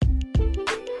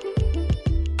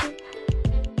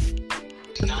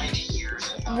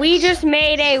We just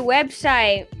made a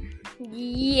website.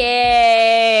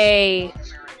 Yay!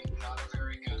 Not a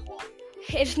very good one.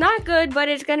 It's not good, but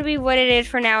it's gonna be what it is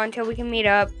for now until we can meet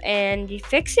up and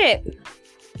fix it.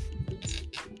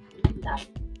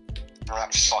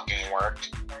 That fucking worked.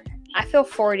 I feel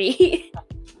 40.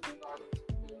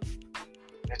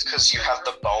 It's because you have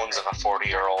the bones of a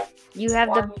 40-year-old. You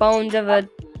have the bones of a...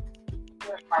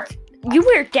 You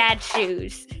wear dad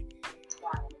shoes.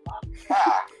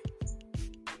 Yeah.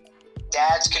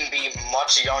 Dads can be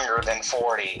much younger than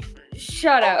 40.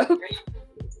 Shut up.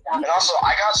 And also,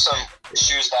 I got some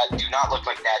shoes that do not look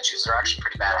like dad shoes. They're actually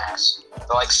pretty badass. They're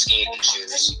like skating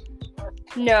shoes.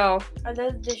 No. Are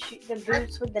those the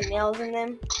boots with the nails in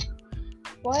them?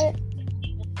 What?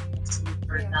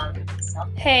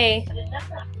 Hey.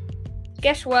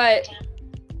 Guess what?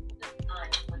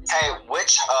 Hey,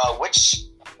 which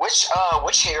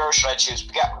hero should I choose?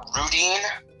 We got Rudine,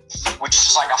 which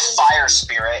is like a fire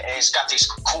spirit, and he's got these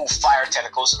cool fire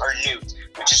tentacles, or Newt,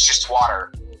 which is just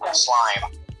water,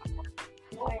 slime.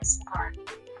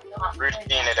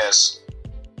 Rudine it is.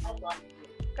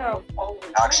 Go.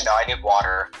 Actually, no, I need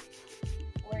water.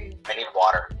 I need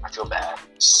water. I feel bad.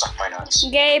 Suck my nuts.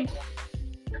 Gabe,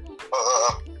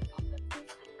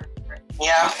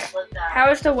 Yeah. how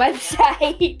is the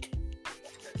website?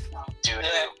 Dude.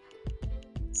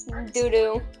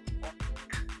 Doo-doo.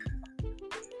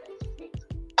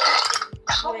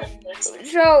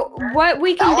 So, what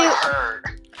we can do... Hurt.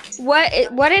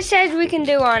 What it says we can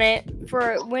do on it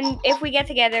for if we get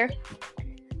together,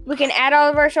 we can add all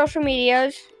of our social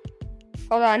medias.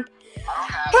 Hold on.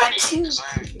 I But don't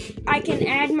have any. I can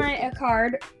add a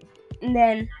card, and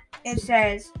then it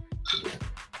said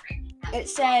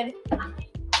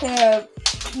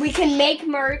we can make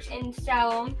merch and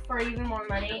sell them for even more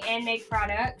money and make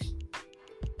products.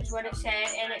 Is what it said,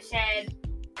 and it said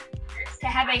to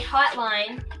have a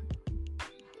hotline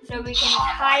so we can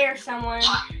hire someone.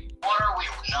 What are we?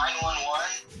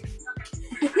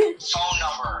 911? Phone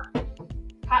number.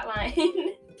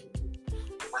 Hotline.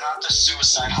 We're not the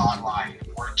suicide hotline.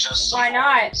 We're just some Why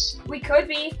not? boys. We could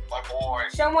be. My boy.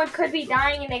 Someone could be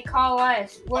dying and they call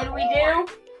us. What do?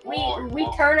 We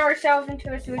turn ourselves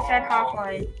into a suicide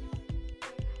hotline.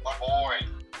 My boy.